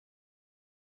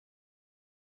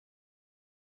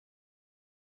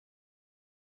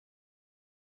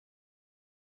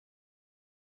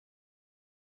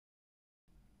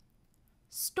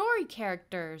Story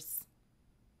characters.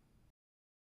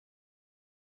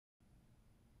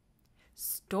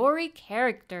 Story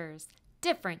characters.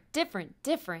 Different, different,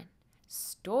 different.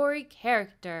 Story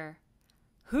character.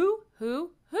 Who?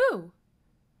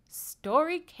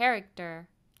 Story character.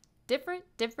 Different,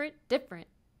 different, different.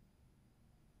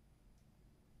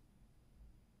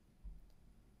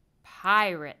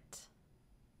 Pirate.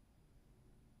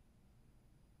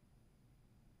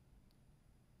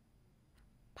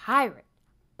 Pirate,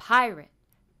 pirate.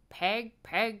 Peg,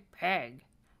 peg, peg.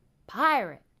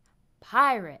 Pirate,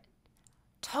 pirate.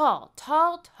 Tall,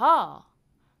 tall, tall.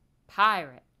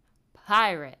 Pirate,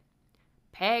 pirate.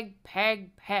 Peg,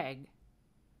 peg, peg.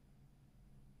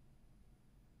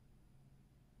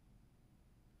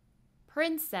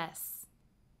 Princess.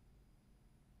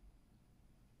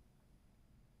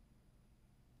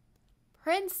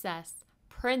 Princess,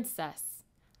 princess.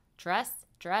 Dress,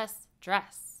 dress,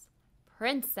 dress.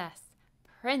 Princess,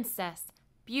 princess.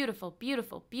 Beautiful,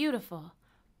 beautiful, beautiful.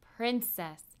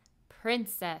 Princess,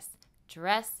 princess.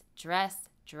 Dress, dress,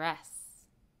 dress.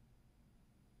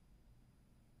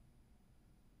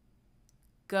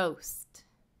 Ghost.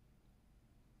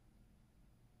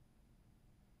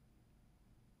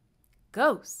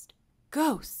 Ghost,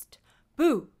 ghost.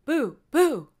 Boo, boo,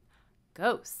 boo.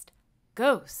 Ghost,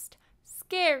 ghost.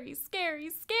 Scary, scary,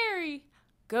 scary.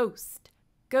 Ghost,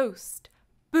 ghost.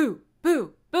 Boo,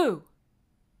 boo, boo.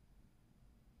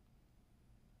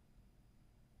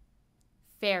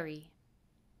 Fairy.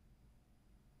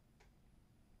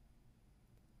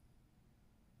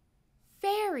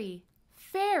 Fairy,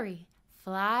 fairy.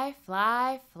 Fly,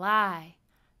 fly, fly.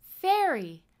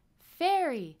 Fairy,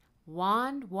 fairy.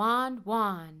 Wand, wand,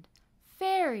 wand.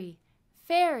 Fairy,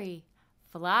 fairy.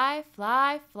 Fly,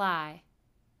 fly, fly.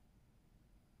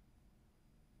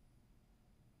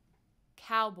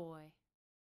 Cowboy.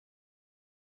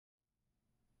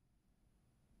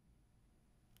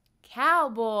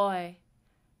 Cowboy.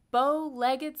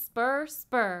 Bow-legged spur,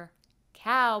 spur.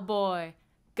 Cowboy.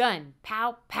 Gun,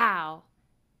 pow, pow.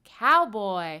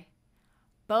 Cowboy.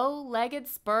 Bow-legged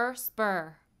spur,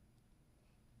 spur.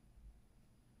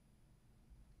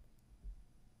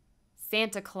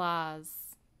 Santa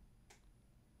Claus.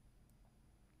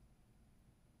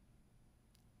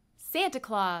 Santa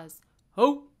Claus.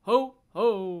 Ho, ho,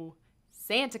 ho.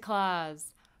 Santa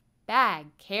Claus. Bag,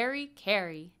 carry,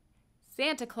 carry.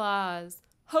 Santa Claus.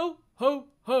 Ho, ho,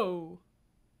 ho.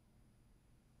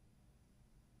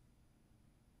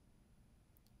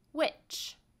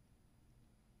 Witch.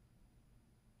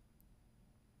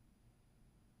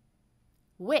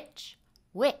 Witch,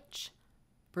 witch.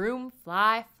 Broom,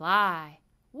 fly, fly.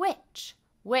 Witch,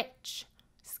 witch.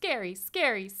 Scary,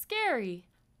 scary, scary.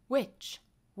 Witch,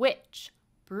 witch.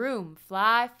 Broom,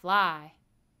 fly, fly.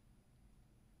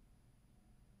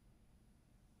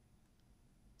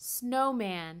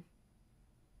 Snowman.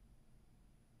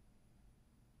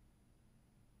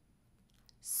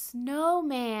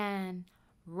 Snowman.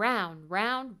 Round,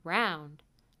 round, round.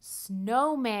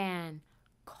 Snowman.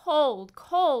 Cold,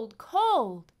 cold,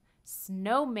 cold.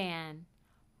 Snowman.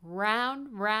 Round,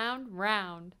 round,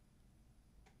 round.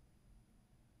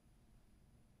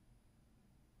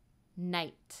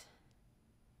 Night.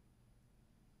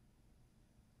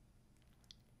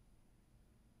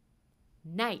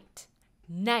 Night,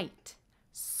 night.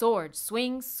 Sword,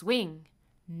 swing, swing.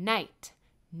 Night,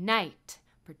 night.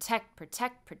 Protect,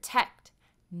 protect, protect.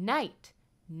 Night,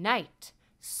 night.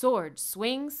 Sword,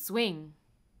 swing, swing.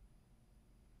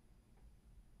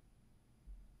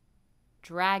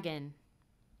 Dragon.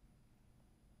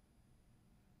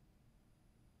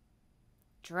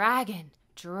 Dragon,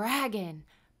 dragon.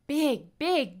 Big,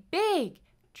 big, big.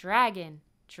 Dragon,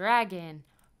 dragon.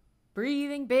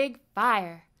 Breathing big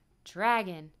fire.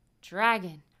 Dragon,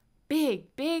 dragon.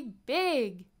 Big, big,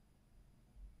 big.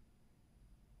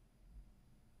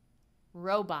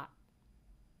 Robot.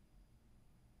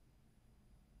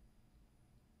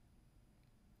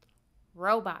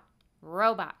 Robot,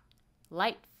 robot.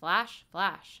 Light, flash,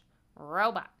 flash.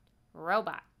 Robot,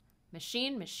 robot.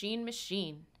 Machine, machine,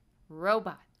 machine.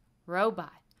 Robot,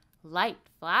 robot. Light,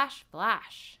 flash,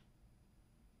 flash.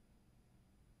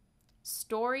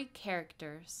 Story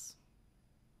characters.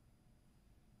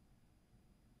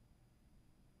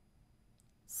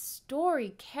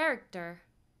 Story character.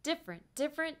 Different,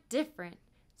 different, different.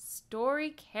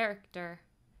 Story character.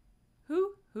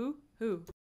 Who?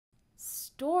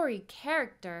 Story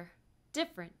character.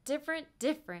 Different, different,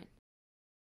 different.